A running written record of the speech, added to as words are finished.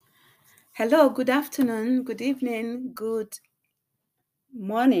Hello, good afternoon, good evening, good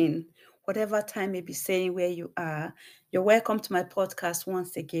morning, whatever time may be saying where you are. You're welcome to my podcast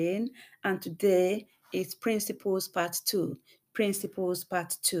once again. And today is Principles Part 2. Principles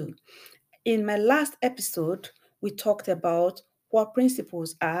Part 2. In my last episode, we talked about what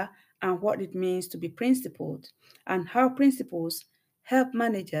principles are and what it means to be principled, and how principles help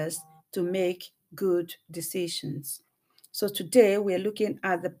managers to make good decisions. So today we're looking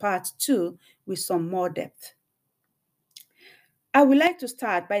at the part 2 with some more depth. I would like to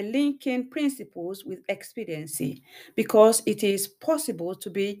start by linking principles with expediency because it is possible to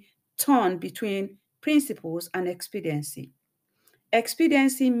be torn between principles and expediency.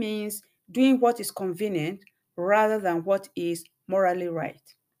 Expediency means doing what is convenient rather than what is morally right.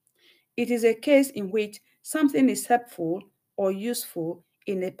 It is a case in which something is helpful or useful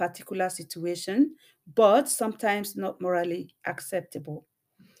in a particular situation, but sometimes not morally acceptable.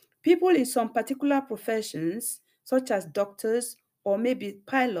 People in some particular professions, such as doctors or maybe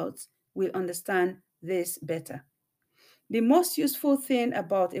pilots, will understand this better. The most useful thing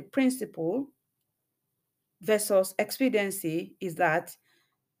about a principle versus expediency is that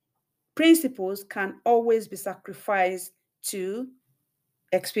principles can always be sacrificed to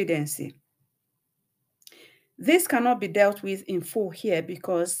expediency. This cannot be dealt with in full here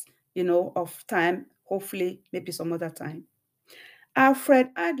because, of time, hopefully, maybe some other time. Alfred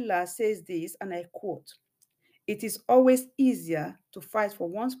Adler says this, and I quote, "It is always easier to fight for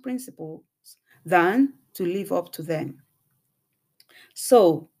one's principles than to live up to them."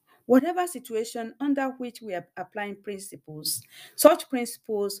 So, whatever situation under which we are applying principles, such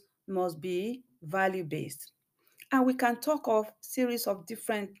principles must be value-based. And we can talk of series of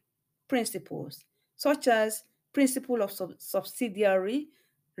different principles, such as principle of subsidiary,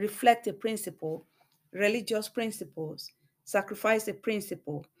 reflect a principle, religious principles, sacrifice a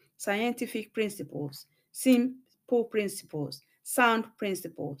principle, scientific principles, simple principles, sound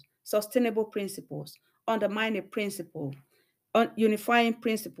principles, sustainable principles, undermine a principle, unifying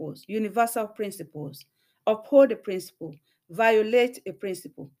principles, universal principles, uphold a principle, violate a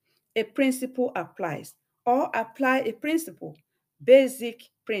principle applies, or apply a principle, basic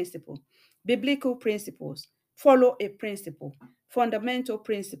principle, biblical principles, follow a principle, fundamental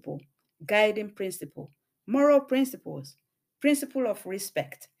principle, guiding principle, moral principles, principle of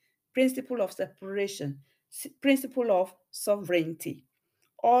respect, principle of separation, principle of sovereignty.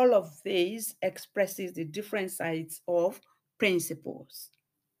 All of these expresses the different sides of principles.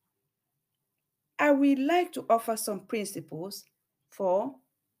 I would like to offer some principles for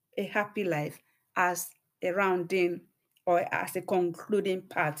a happy life as a rounding or as a concluding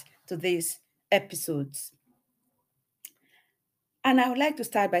part to these episodes. And I would like to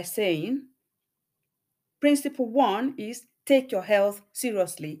start by saying principle one is take your health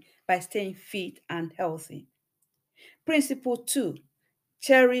seriously by staying fit and healthy. Principle two,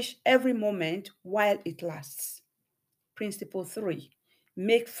 cherish every moment while it lasts. Principle three,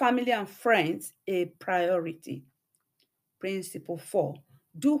 make family and friends a priority. Principle four,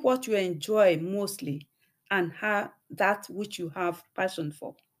 do what you enjoy mostly and have that which you have passion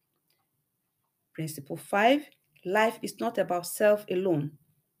for. Principle five, life is not about self alone,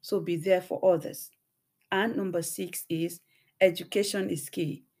 so be there for others. And number six is education is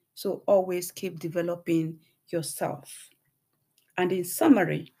key, so always keep developing yourself. And in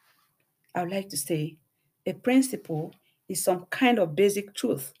summary, I would like to say a principle is some kind of basic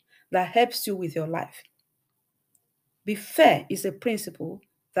truth that helps you with your life. Be fair is a principle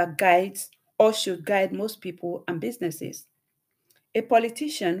that guides or should guide most people and businesses. A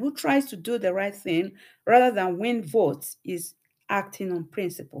politician who tries to do the right thing rather than win votes is acting on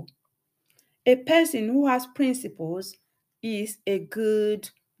principle. A person who has principles is a good,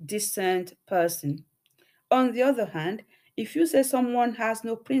 decent person. On the other hand, if you say someone has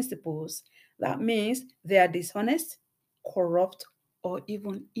no principles, that means they are dishonest, corrupt, or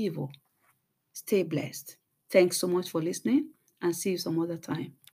even evil. Stay blessed. Thanks so much for listening and see you some other time.